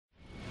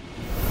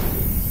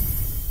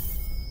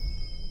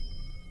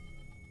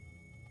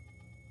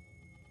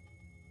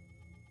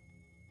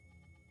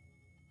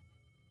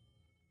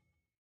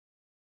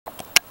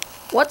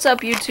What's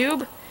up,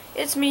 YouTube?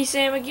 It's me,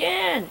 Sam,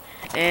 again,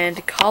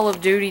 and Call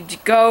of Duty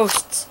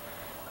Ghosts.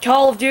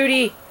 Call of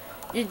Duty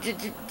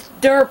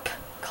Derp.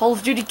 Call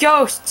of Duty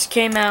Ghosts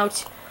came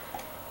out,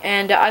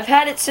 and I've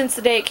had it since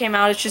the day it came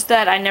out. It's just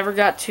that I never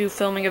got to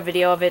filming a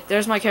video of it.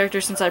 There's my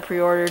character since I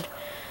pre-ordered.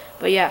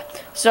 But yeah,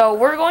 so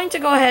we're going to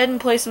go ahead and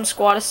play some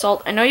Squad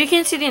Assault. I know you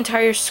can't see the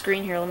entire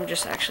screen here. Let me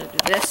just actually do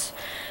this.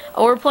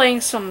 We're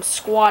playing some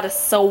Squad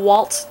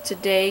Assault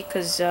today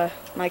because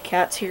my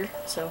cat's here.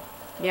 So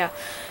yeah.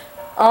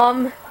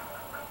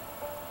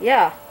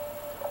 Yeah.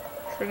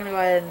 So we're gonna go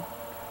ahead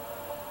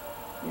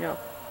and,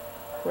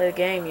 play the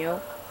game,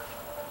 yo.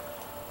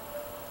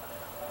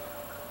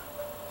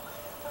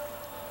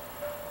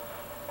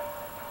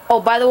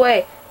 Oh, by the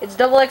way, it's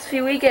double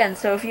XP weekend,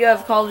 so if you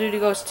have Call of Duty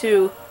Ghosts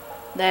 2,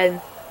 then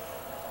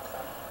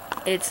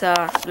it's,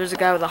 there's a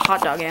guy with a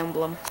hot dog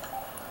emblem.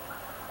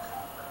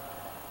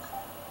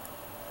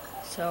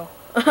 So,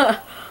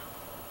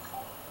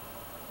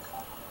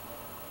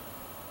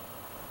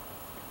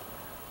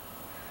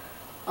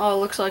 oh, it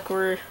looks like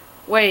we're...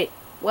 Wait,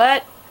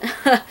 what?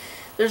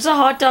 There's a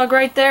hot dog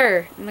right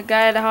there, and the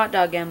guy had a hot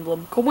dog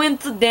emblem.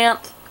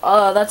 Coincidence.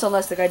 That's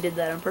unless the guy did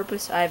that on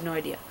purpose. I have no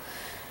idea.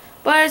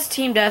 But it's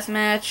Team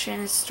Deathmatch,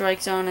 and it's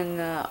Strike Zone, and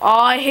oh,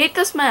 I hate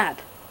this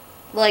map.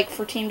 Like,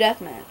 for Team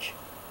Deathmatch.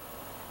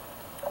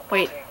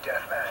 Wait.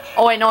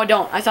 Oh, wait, no, I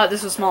don't. I thought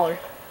this was smaller.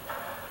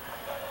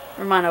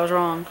 Never mind, I was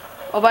wrong.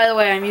 Oh, by the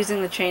way, I'm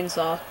using the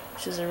chainsaw,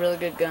 which is a really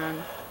good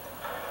gun.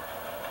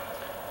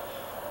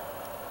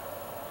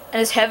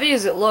 And as heavy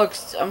as it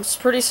looks, I'm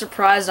pretty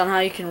surprised on how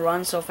you can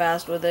run so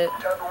fast with it.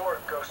 Time to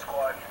work, Ghost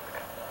Squad.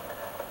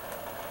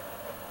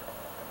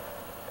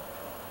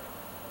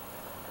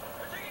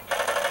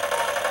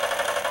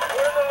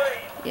 We're in the lead.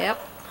 Yep.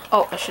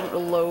 Oh, I shouldn't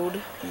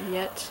reload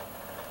yet.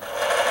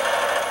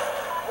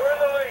 We're in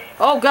the lead.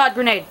 Oh god,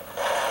 grenade!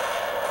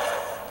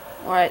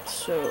 Alright,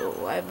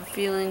 so I have a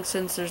feeling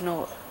since there's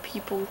no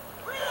people...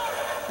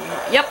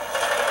 Yep!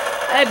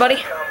 Hey, buddy!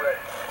 Comrade.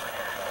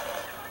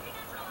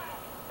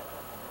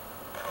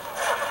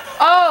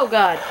 Oh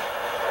god!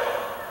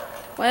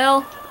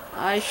 Well,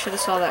 I should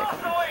have saw that Off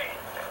the coming.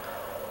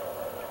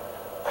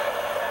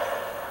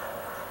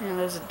 lead. And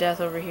there's a death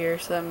over here,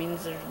 so that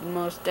means there's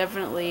most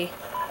definitely...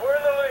 We're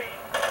in the lead.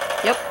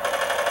 Yep.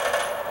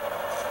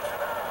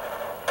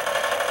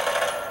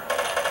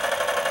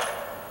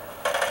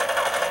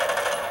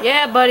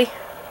 Yeah, buddy.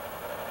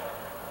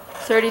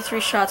 33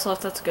 shots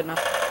left, that's good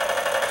enough.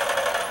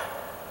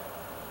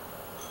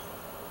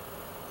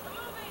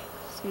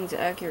 This means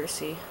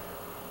accuracy.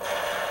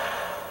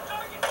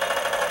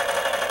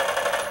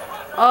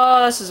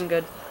 Oh, this isn't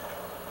good.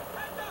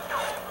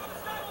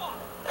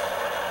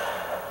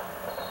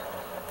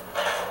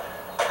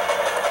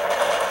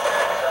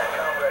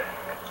 Comrade.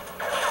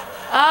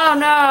 Oh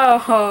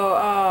no!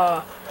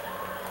 Oh.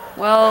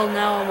 Well,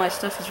 now all my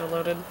stuff is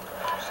reloaded.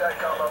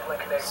 SATCOM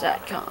uplink enabled.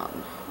 SATCOM.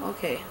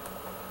 Okay.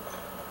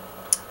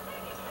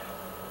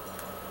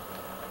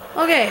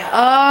 Okay,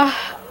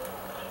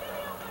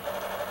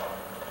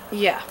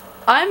 yeah.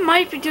 I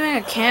might be doing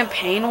a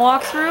campaign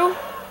walkthrough.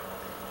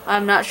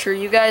 I'm not sure.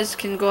 You guys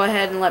can go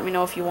ahead and let me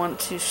know if you want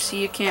to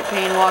see a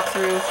campaign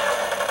walkthrough.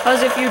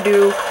 Because if you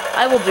do,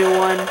 I will do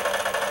one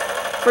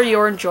for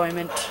your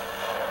enjoyment.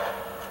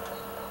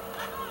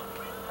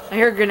 I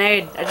hear a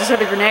grenade. I just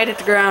heard a grenade hit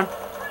the ground.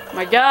 Oh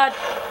my god.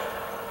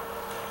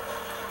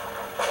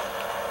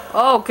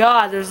 Oh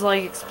god, there's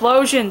like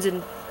explosions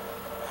and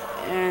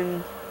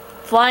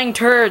flying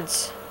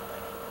turds.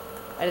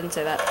 I didn't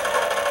say that.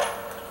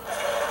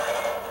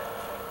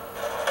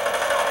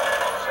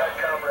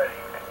 SATCOM ready.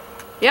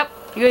 Yep,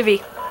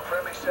 UAV.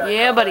 Friendly SATCOM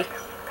Yeah, buddy. active.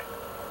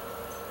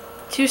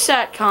 2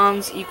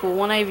 SATCOMs equal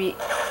 1 AV.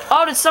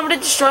 Oh, did somebody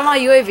destroy my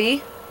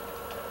UAV?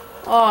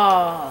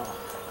 Oh.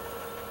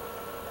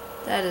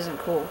 That isn't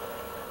cool.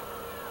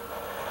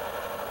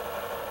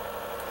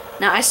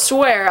 Now, I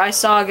swear I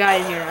saw a guy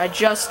in here.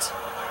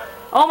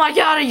 Oh my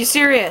god, are you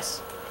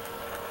serious?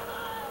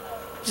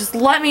 Just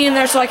let me in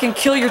there so I can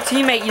kill your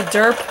teammate, you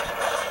derp.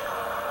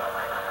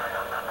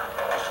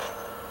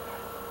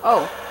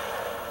 Oh.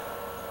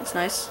 That's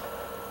nice.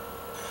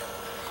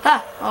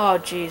 Ha! Oh,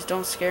 jeez,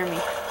 don't scare me.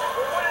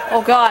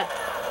 Oh god.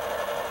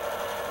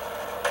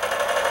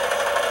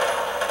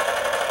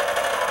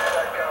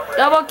 SATCOM ready.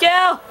 Double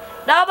kill!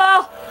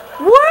 Double!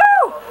 Woo!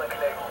 Uplink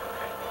enabled.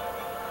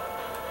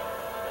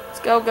 Let's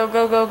go, go,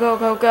 go, go, go,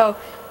 go, go.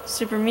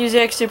 Super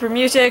music, super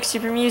music,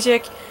 super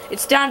music.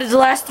 It's down to the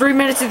last 3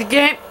 minutes of the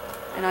game.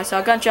 And I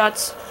saw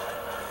gunshots.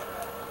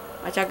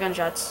 I saw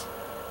gunshots.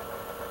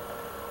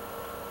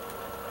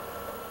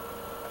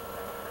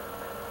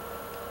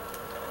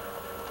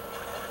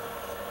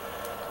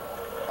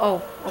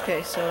 Oh,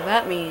 okay, so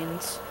that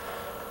means...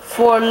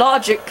 For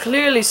logic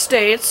clearly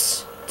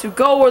states to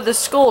go where the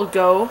skull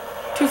go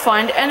to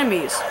find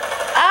enemies.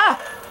 Ah!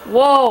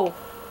 Whoa!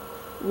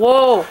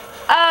 Whoa!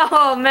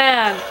 Oh,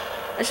 man!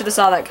 I should have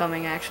saw that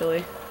coming,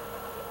 actually.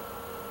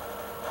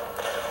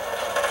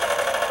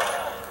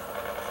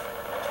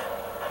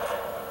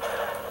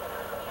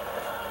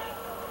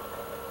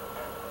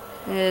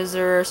 Is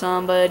there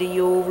somebody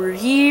over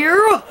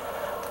here?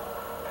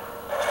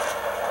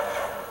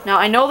 Now,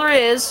 I know there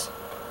is.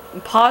 I'm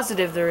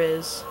positive there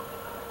is.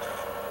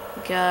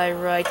 Guy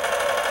right.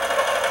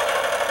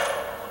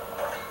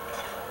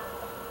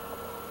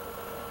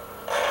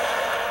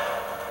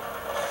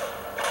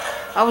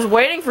 I was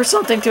waiting for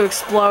something to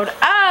explode.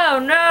 Oh,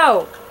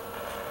 no!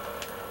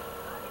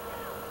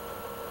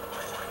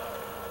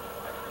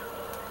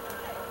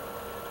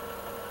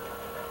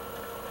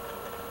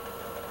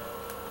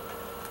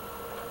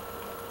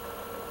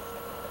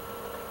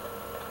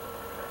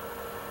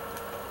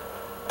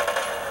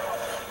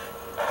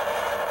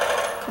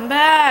 Come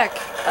back!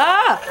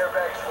 Ah! Care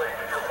package waiting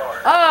at your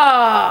mark.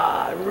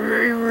 Ah!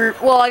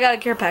 Well, I got a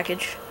care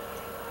package.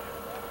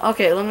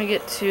 Okay, let me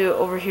get to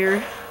over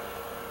here.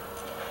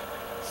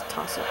 Let's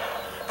toss it.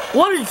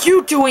 What are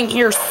you doing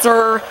here,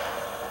 sir?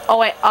 Oh,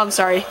 wait, I'm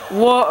sorry.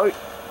 Whoa.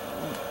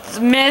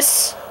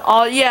 Miss?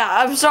 Oh, yeah,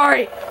 I'm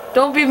sorry.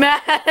 Don't be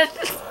mad.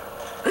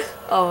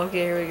 Oh,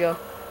 okay, here we go.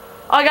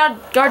 Oh, I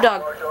got guard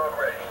dog. Guard dog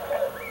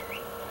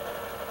ready.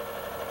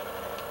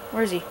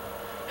 Where is he?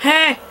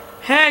 Hey!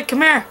 Hey,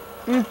 come here.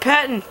 I'm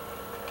petting.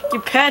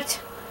 You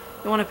pet.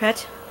 You want a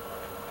pet?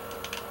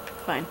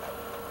 Fine.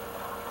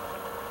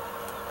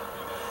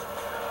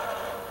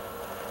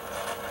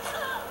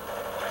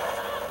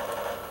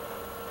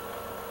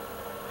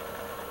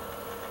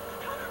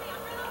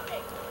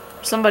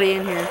 Somebody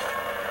in here.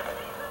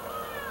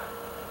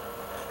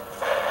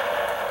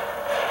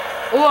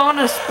 Oh, I want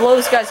to blow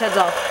this guy's heads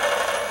off.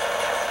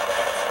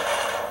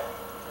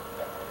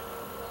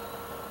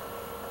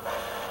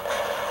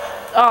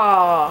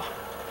 Oh.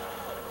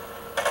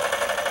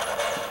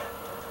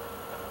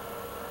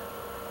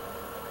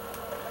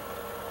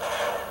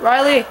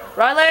 Riley!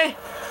 Riley!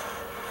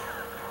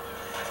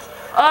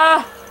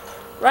 Ah!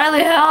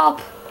 Riley,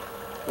 help!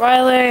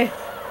 Riley!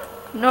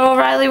 No,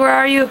 Riley, where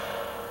are you?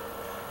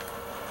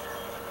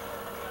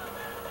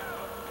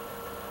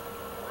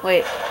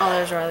 Wait. Oh,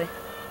 there's Riley.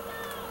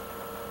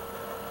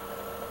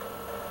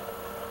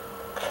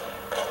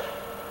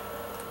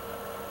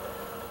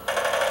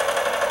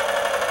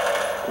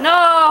 No!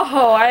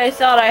 I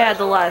thought I had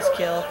the last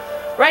kill.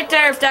 Right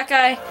there, if that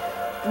guy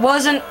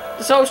wasn't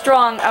so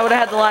strong, I would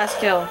have had the last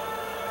kill.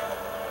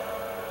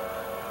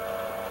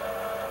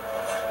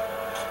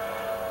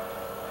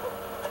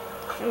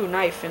 Ooh,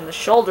 knife in the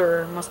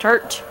shoulder must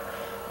hurt.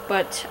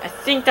 But I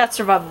think that's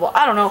survivable.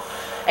 I don't know.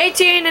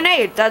 18 and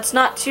 8, that's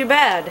not too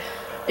bad.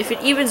 If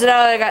it evens it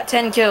out, I got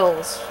 10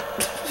 kills.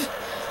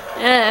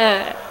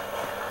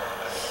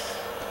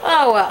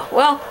 Oh well.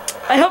 Well,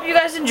 I hope you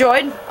guys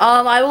enjoyed.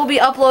 I will be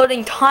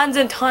uploading tons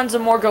and tons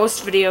of more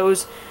ghost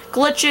videos.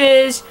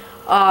 Glitches,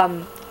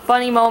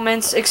 funny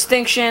moments,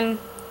 extinction,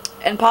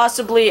 and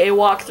possibly a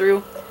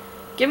walkthrough.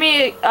 Give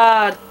me,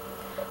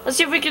 let's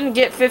see if we can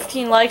get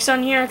 15 likes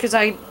on here, because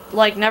I,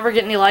 like, never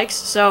get any likes.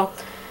 So,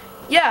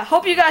 yeah,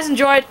 hope you guys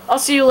enjoyed. I'll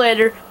see you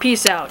later.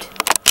 Peace out.